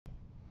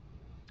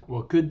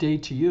Well, good day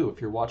to you.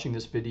 If you're watching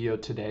this video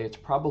today, it's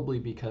probably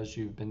because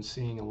you've been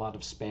seeing a lot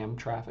of spam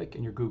traffic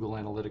in your Google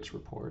Analytics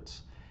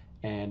reports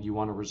and you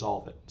want to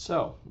resolve it.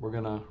 So we're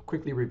going to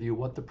quickly review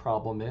what the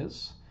problem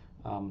is,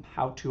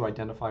 how to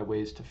identify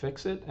ways to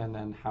fix it, and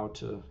then how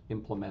to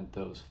implement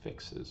those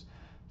fixes.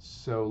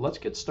 So let's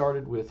get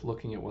started with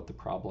looking at what the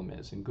problem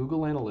is. In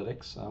Google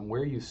Analytics,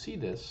 where you see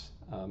this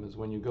is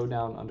when you go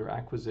down under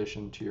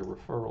Acquisition to your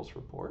Referrals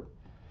report.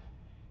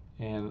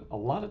 And a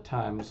lot of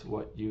times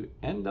what you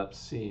end up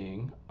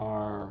seeing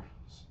are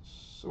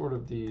sort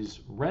of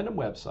these random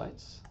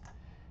websites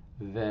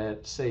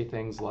that say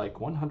things like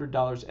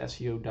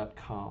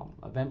 $100SEO.com,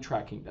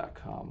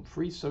 eventtracking.com,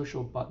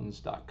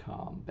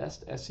 freesocialbuttons.com,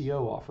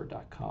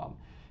 bestseooffer.com.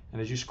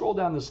 And as you scroll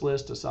down this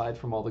list, aside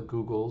from all the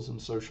Googles and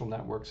social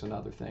networks and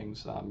other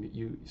things,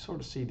 you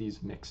sort of see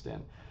these mixed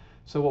in.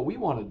 So what we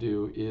want to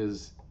do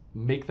is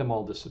make them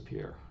all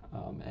disappear.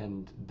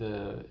 And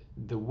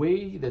the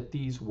way that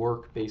these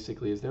work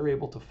basically is they're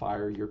able to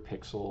fire your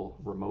pixel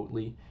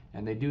remotely,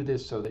 and they do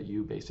this so that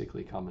you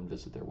basically come and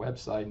visit their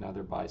website and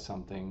either buy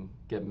something,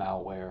 get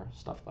malware,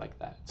 stuff like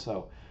that.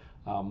 So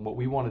what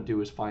we want to do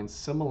is find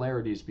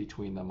similarities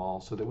between them all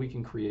so that we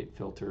can create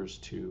filters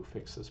to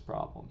fix this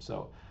problem.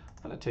 So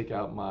I'm going to take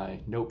out my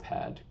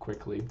notepad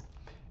quickly,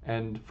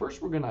 and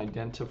first we're going to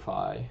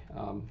identify,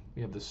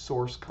 we have the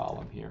source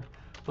column here.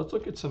 Let's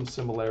look at some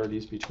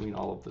similarities between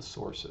all of the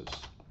sources.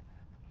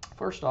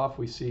 First off,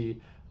 we see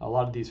a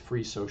lot of these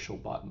free social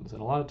buttons,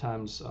 and a lot of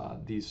times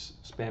these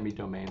spammy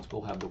domains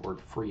will have the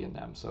word free in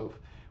them. So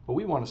what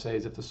we want to say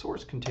is if the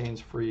source contains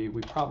free,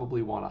 we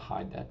probably want to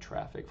hide that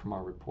traffic from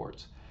our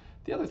reports.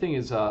 The other thing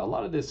is a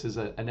lot of this is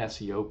an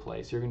SEO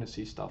place. You're going to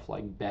see stuff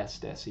like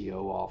best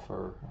SEO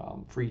offer,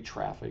 free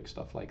traffic,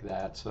 stuff like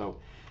that. So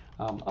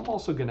I'm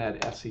also going to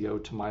add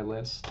SEO to my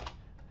list.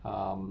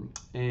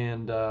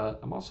 And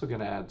I'm also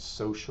going to add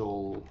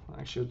social,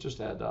 actually I'll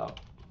just add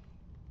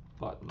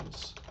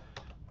buttons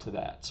to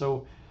that.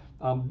 So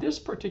this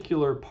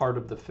particular part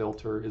of the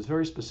filter is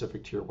very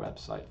specific to your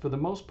website. For the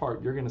most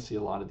part, you're going to see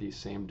a lot of these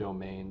same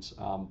domains,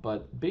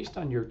 but based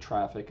on your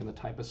traffic and the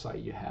type of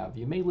site you have,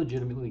 you may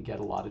legitimately get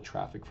a lot of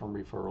traffic from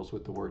referrals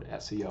with the word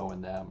SEO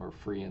in them or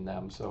free in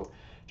them. So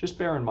just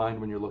bear in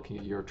mind when you're looking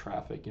at your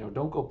traffic,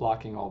 don't go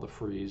blocking all the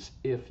frees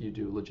if you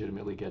do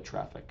legitimately get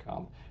traffic.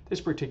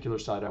 This particular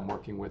site I'm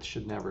working with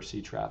should never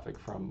see traffic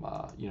from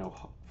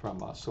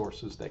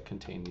sources that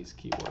contain these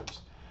keywords.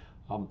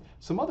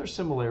 Some other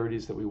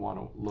similarities that we want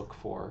to look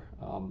for,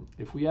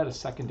 if we add a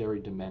secondary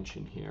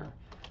dimension here,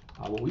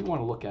 what we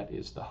want to look at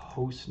is the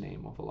host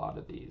name of a lot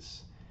of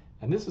these.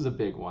 And this is a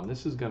big one.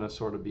 This is going to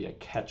sort of be a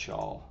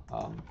catch-all.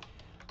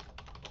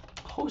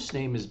 Host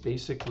name is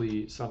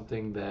basically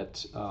something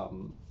that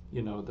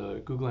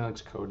the Google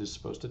Analytics code is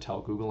supposed to tell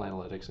Google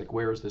Analytics, like,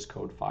 where is this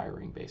code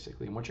firing,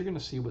 basically. And what you're going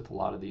to see with a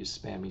lot of these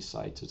spammy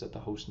sites is that the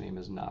host name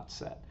is not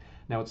set.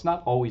 Now, it's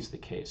not always the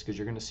case, because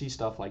you're going to see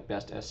stuff like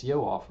best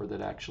SEO offer that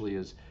actually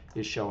is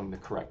showing the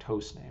correct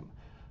host name.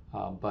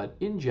 But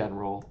in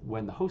general,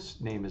 when the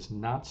host name is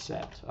not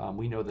set,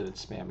 we know that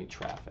it's spammy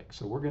traffic.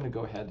 So we're going to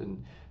go ahead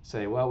and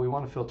say, well, we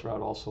want to filter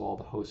out also all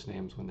the host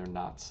names when they're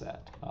not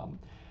set.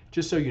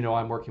 Just so you know,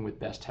 I'm working with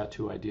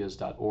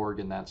besttattooideas.org,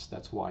 and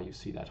that's why you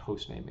see that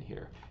host name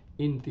here.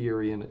 In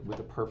theory, and with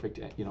a perfect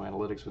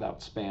analytics without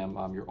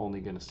spam, you're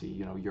only going to see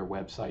your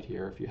website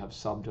here. If you have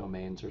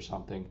subdomains or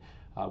something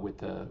with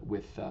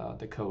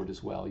the code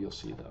as well, you'll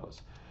see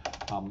those.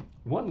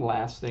 One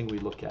last thing we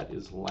look at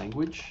is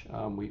language.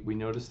 We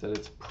notice that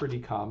it's pretty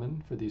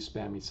common for these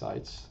spammy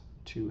sites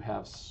to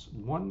have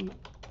one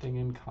thing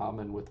in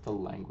common with the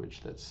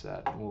language that's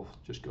set. And we'll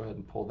just go ahead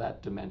and pull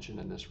that dimension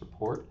in this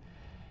report.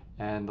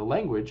 And the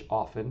language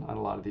often on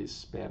a lot of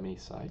these spammy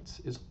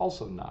sites is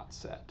also not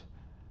set.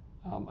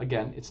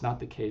 Again, it's not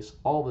the case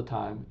all the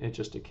time. It's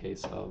just a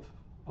case of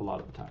a lot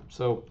of the time.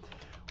 So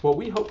what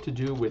we hope to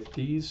do with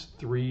these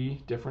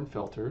three different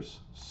filters,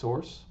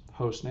 source,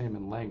 hostname,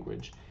 and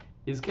language,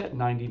 is get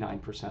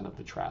 99% of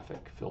the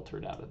traffic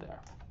filtered out of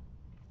there.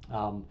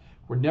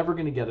 We're never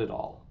going to get it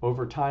all.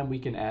 Over time, we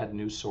can add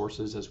new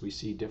sources as we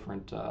see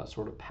different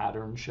sort of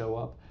patterns show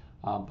up.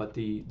 But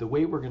the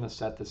way we're going to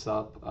set this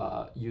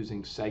up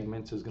using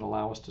segments is going to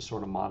allow us to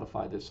sort of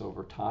modify this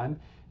over time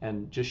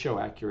and just show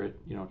accurate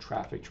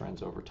traffic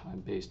trends over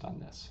time based on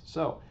this.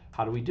 So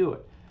how do we do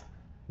it?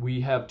 We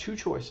have two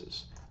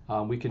choices.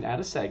 We can add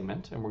a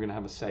segment, and we're going to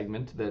have a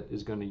segment that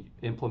is going to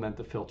implement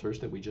the filters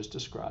that we just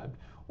described,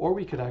 or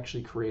we could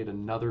actually create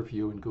another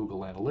view in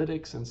Google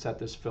Analytics and set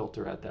this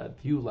filter at that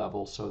view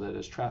level so that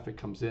as traffic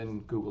comes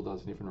in, Google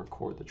doesn't even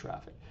record the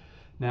traffic.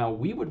 Now,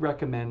 we would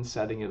recommend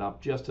setting it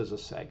up just as a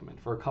segment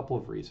for a couple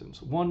of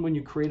reasons. One, when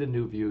you create a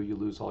new view, you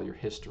lose all your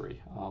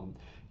history.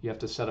 You have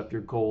to set up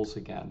your goals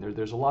again.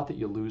 There's a lot that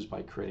you lose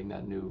by creating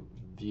that new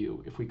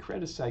view. If we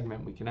create a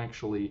segment, we can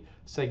actually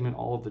segment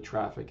all of the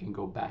traffic and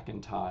go back in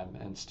time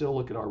and still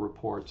look at our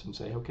reports and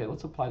say, okay,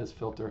 let's apply this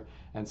filter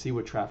and see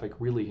what traffic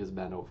really has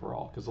been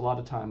overall. Because a lot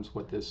of times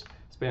what this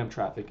spam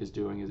traffic is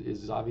doing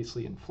is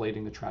obviously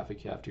inflating the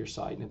traffic you have to your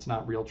site, and it's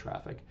not real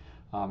traffic.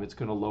 It's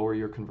going to lower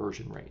your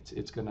conversion rates.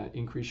 It's going to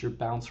increase your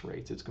bounce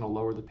rates. It's going to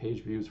lower the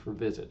page views for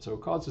visits. So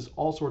it causes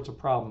all sorts of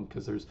problems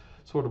because there's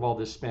sort of all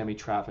this spammy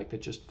traffic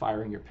that's just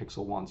firing your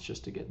pixel once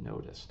just to get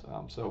noticed.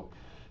 So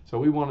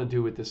what we want to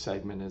do with this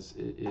segment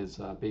is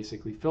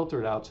basically filter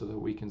it out so that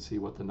we can see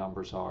what the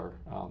numbers are,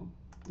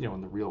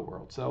 in the real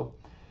world. So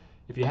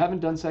if you haven't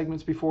done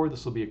segments before,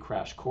 this will be a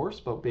crash course.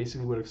 But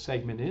basically, what a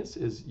segment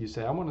is you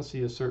say, I want to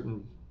see a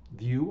certain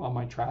view on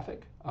my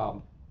traffic.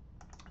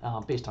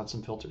 Based on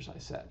some filters I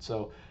set.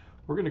 So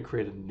we're going to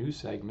create a new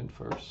segment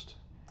first,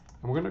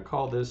 and we're going to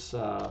call this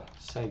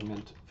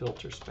segment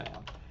filter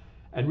spam.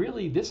 And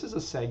really, this is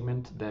a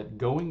segment that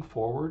going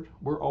forward,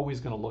 we're always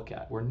going to look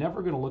at. We're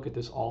never going to look at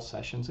this all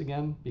sessions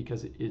again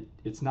because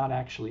it's not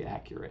actually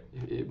accurate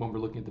when we're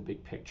looking at the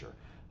big picture.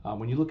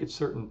 When you look at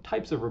certain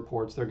types of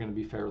reports, they're going to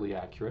be fairly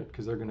accurate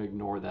because they're going to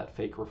ignore that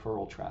fake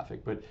referral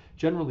traffic. But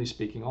generally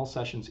speaking, all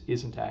sessions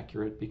isn't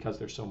accurate because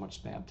there's so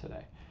much spam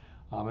today.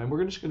 And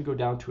we're just going to go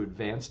down to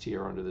advanced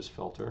here under this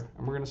filter,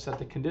 and we're going to set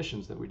the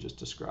conditions that we just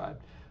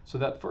described. So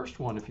that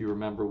first one, if you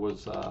remember,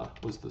 was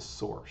the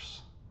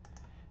source.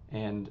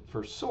 And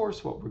for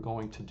source, what we're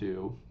going to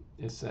do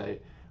is say,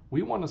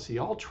 we want to see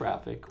all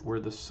traffic where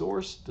the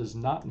source does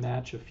not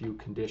match a few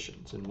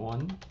conditions. And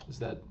one is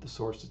that the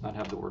source does not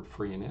have the word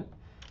free in it.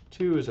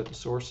 Two is that the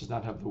source does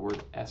not have the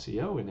word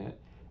SEO in it.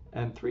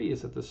 And three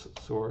is that the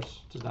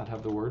source does not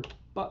have the word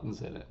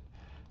buttons in it.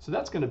 So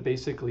that's going to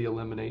basically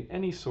eliminate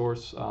any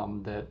source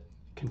that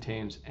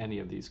contains any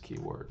of these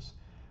keywords.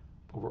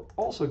 But we're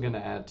also going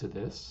to add to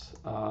this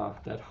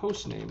that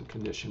host name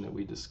condition that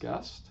we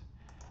discussed.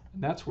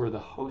 And that's where the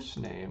host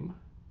name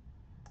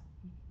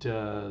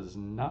does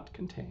not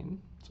contain.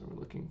 So we're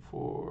looking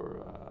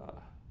for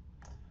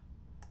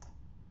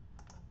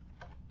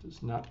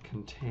does not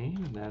contain,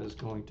 and that is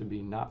going to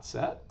be not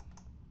set.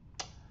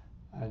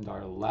 And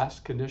our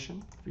last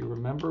condition, if you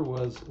remember,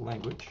 was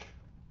language.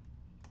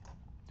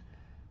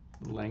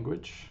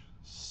 Language,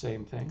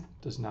 same thing,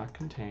 does not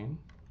contain,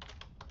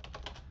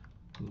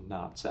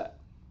 not set.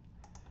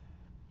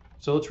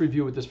 So let's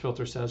review what this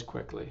filter says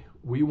quickly.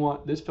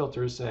 This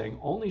filter is saying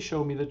only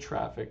show me the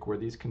traffic where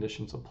these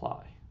conditions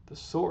apply. The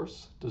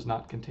source does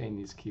not contain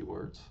these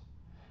keywords.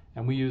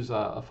 And we use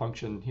a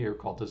function here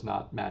called does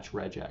not match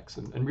regex.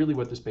 And really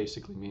what this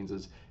basically means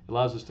is it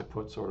allows us to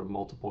put sort of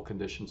multiple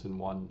conditions in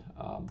one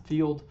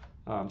field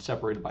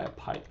separated by a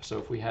pipe. So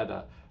if we had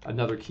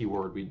another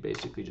keyword, we'd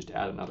basically just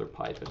add another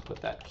pipe and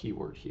put that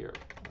keyword here.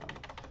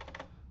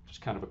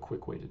 Just kind of a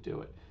quick way to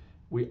do it.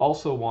 We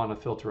also want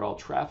to filter all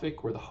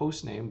traffic where the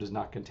host name does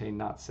not contain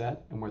not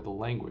set and where the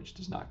language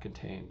does not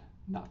contain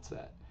not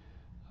set.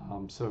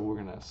 So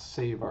we're going to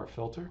save our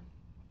filter.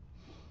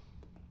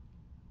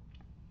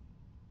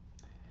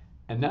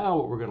 And now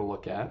what we're going to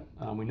look at,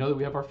 we know that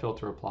we have our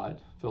filter applied,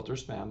 filter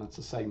spam, that's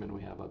the segment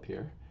we have up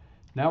here.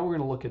 Now we're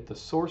going to look at the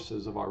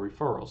sources of our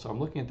referrals. So I'm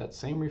looking at that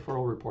same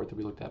referral report that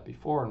we looked at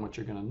before, and what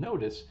you're going to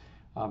notice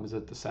is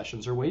that the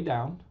sessions are way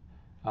down.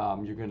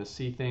 You're going to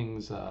see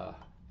things,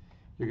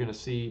 you're going to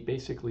see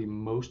basically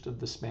most of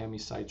the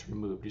spammy sites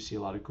removed. You see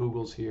a lot of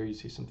Googles here, you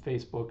see some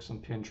Facebook, some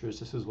Pinterest.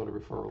 This is what a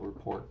referral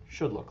report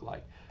should look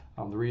like.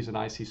 The reason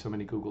I see so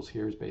many Googles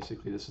here is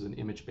basically this is an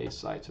image-based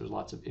site, so there's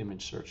lots of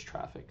image search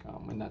traffic,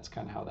 and that's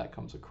kind of how that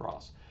comes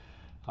across.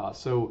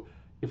 So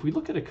if we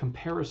look at a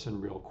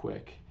comparison real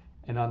quick,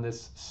 and on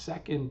this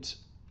second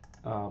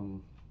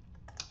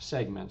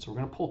segment, so we're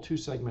going to pull two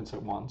segments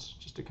at once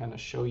just to kind of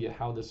show you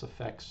how this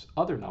affects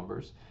other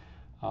numbers,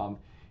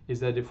 is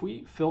that if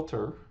we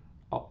filter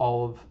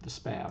all of the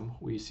spam,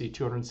 we see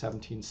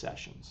 217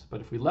 sessions. But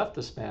if we left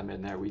the spam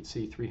in there, we'd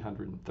see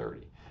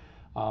 330.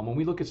 When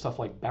we look at stuff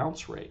like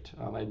bounce rate,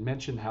 I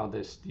mentioned how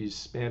these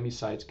spammy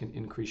sites can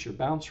increase your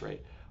bounce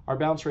rate. Our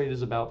bounce rate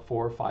is about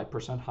 4 or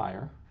 5%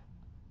 higher.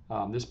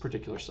 This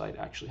particular site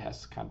actually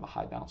has kind of a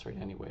high bounce rate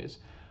anyways.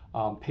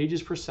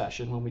 Pages per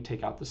session, when we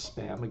take out the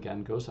spam,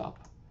 again goes up.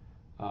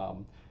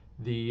 So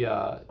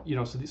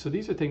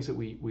these are things that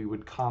we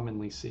would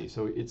commonly see.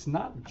 So it's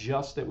not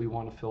just that we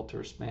want to filter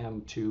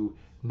spam to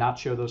not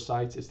show those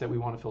sites, it's that we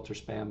want to filter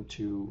spam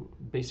to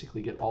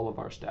basically get all of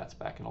our stats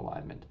back in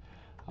alignment.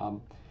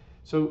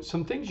 So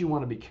some things you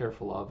want to be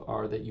careful of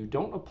are that you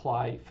don't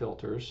apply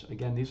filters.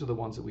 Again, these are the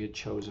ones that we had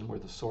chosen where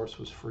the source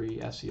was free,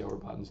 SEO, or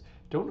buttons.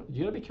 You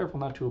got to be careful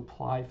not to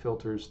apply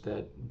filters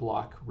that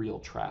block real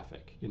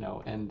traffic.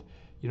 And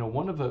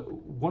one of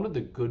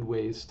the good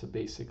ways to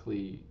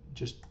basically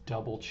just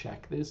double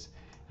check this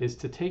is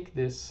to take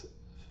this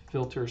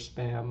filter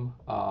spam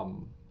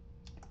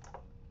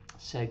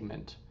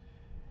segment.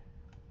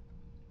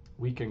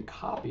 We can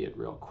copy it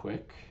real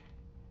quick.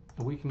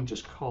 And we can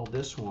just call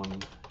this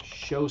one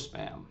show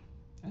spam.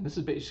 And this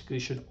is basically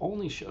should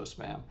only show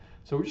spam.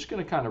 So we're just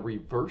going to kind of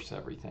reverse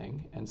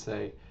everything and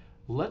say,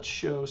 let's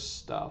show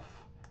stuff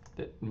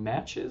that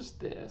matches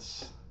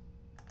this.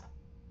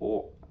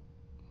 Or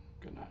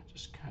I'm going to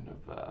just kind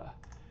of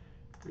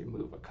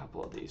remove a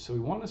couple of these. So we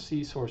want to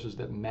see sources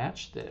that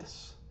match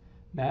this,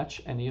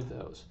 match any of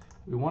those.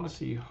 We want to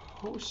see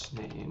host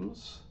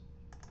names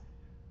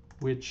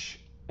which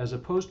as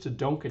opposed to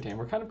don't contain,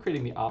 we're kind of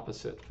creating the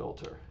opposite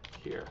filter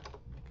here,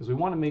 because we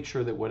want to make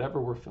sure that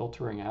whatever we're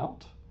filtering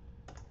out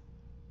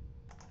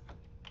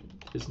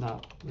is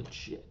not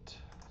legit.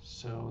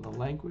 So the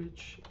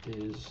language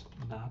is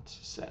not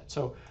set.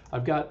 So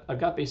I've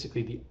got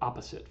basically the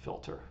opposite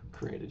filter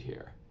created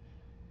here.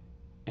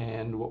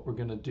 And what we're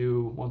going to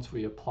do once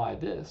we apply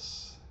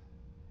this,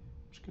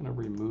 I'm just going to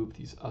remove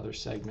these other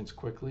segments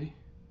quickly.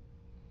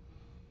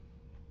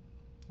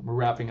 And we're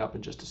wrapping up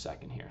in just a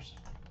second here.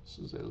 This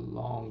is a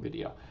long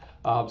video.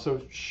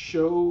 So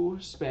show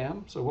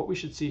spam. So what we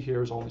should see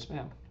here is only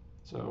spam.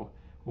 So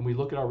when we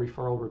look at our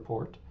referral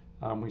report,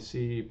 we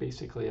see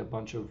basically a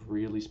bunch of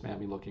really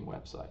spammy looking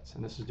websites,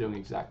 and this is doing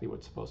exactly what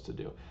it's supposed to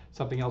do.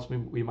 Something else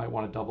we might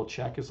want to double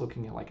check is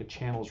looking at like a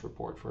channels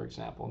report, for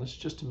example, and this is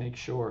just to make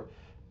sure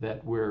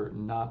that we're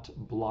not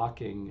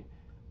blocking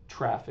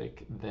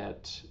traffic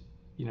that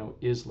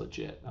is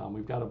legit.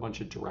 We've got a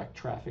bunch of direct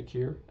traffic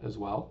here as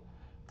well.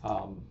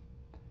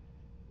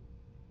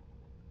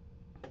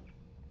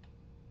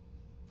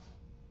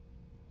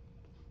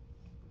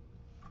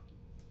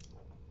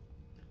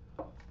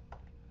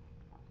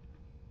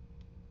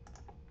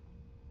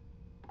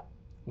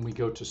 When we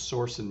go to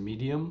source and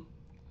medium,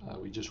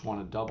 we just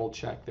want to double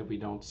check that we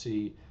don't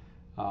see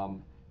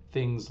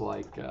things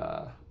like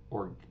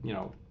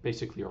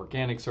basically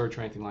organic search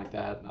or anything like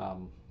that,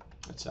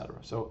 etc.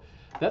 So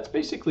that's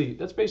basically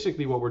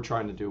what we're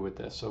trying to do with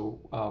this.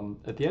 So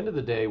at the end of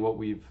the day, what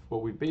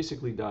we've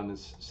basically done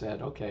is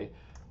said, okay,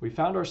 we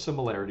found our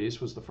similarities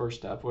was the first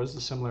step. What is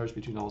the similarities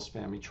between all the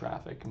spammy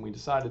traffic? And we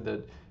decided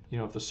that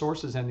if the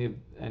source is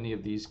any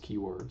of these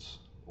keywords,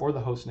 or the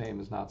host name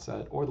is not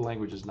set, or the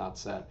language is not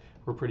set,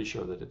 we're pretty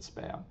sure that it's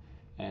spam.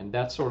 And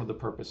that's sort of the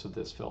purpose of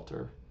this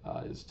filter,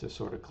 is to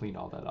sort of clean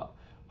all that up.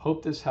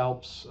 Hope this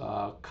helps.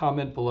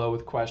 Comment below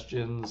with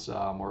questions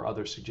or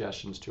other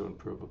suggestions to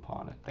improve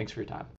upon it. Thanks for your time.